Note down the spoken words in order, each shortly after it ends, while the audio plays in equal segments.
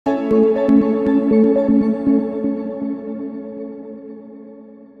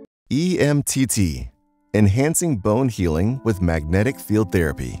EMTT, enhancing bone healing with magnetic field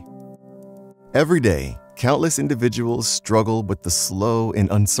therapy. Every day, countless individuals struggle with the slow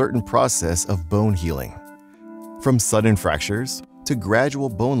and uncertain process of bone healing. From sudden fractures to gradual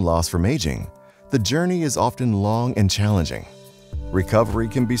bone loss from aging, the journey is often long and challenging. Recovery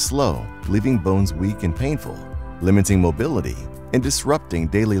can be slow, leaving bones weak and painful, limiting mobility and disrupting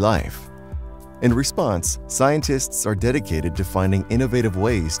daily life. In response, scientists are dedicated to finding innovative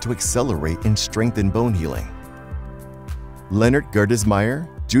ways to accelerate and strengthen bone healing. Lennart Gerdesmeyer,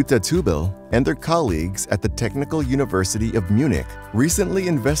 Jutta Tübel, and their colleagues at the Technical University of Munich recently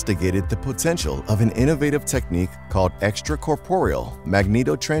investigated the potential of an innovative technique called Extracorporeal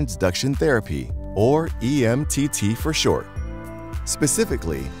Magnetotransduction therapy, or EMTT for short.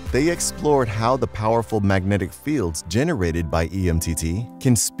 Specifically, they explored how the powerful magnetic fields generated by EMTT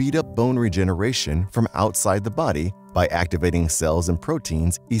can speed up bone regeneration from outside the body by activating cells and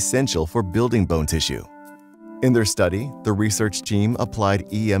proteins essential for building bone tissue. In their study, the research team applied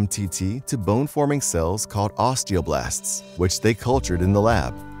EMTT to bone-forming cells called osteoblasts, which they cultured in the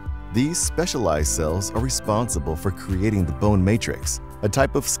lab. These specialized cells are responsible for creating the bone matrix, a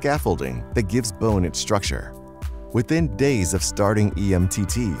type of scaffolding that gives bone its structure. Within days of starting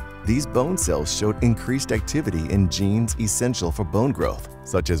EMTT, these bone cells showed increased activity in genes essential for bone growth,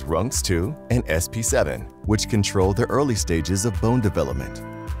 such as RUNX2 and SP7, which control the early stages of bone development.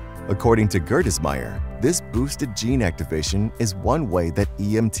 According to Gerdesmeyer, this boosted gene activation is one way that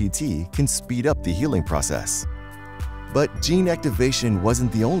EMTT can speed up the healing process. But gene activation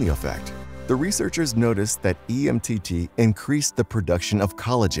wasn't the only effect. The researchers noticed that EMTT increased the production of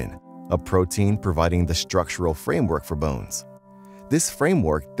collagen, a protein providing the structural framework for bones. This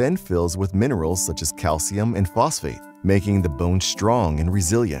framework then fills with minerals such as calcium and phosphate, making the bone strong and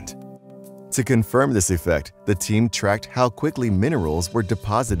resilient. To confirm this effect, the team tracked how quickly minerals were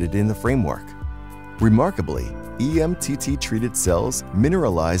deposited in the framework. Remarkably, EMTT-treated cells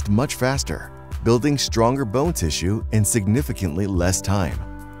mineralized much faster, building stronger bone tissue in significantly less time.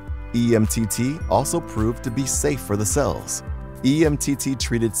 EMTT also proved to be safe for the cells.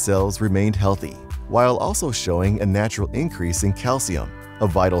 EMTT-treated cells remained healthy, while also showing a natural increase in calcium, a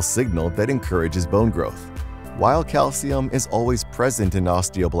vital signal that encourages bone growth. While calcium is always present in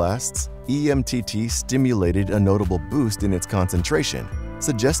osteoblasts, EMTT stimulated a notable boost in its concentration,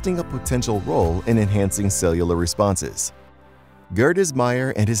 suggesting a potential role in enhancing cellular responses.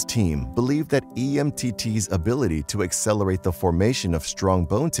 Gerdesmeyer and his team believe that EMTT's ability to accelerate the formation of strong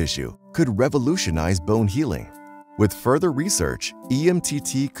bone tissue could revolutionize bone healing. With further research,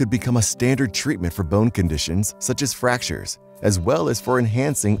 EMTT could become a standard treatment for bone conditions such as fractures, as well as for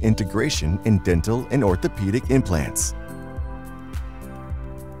enhancing integration in dental and orthopedic implants.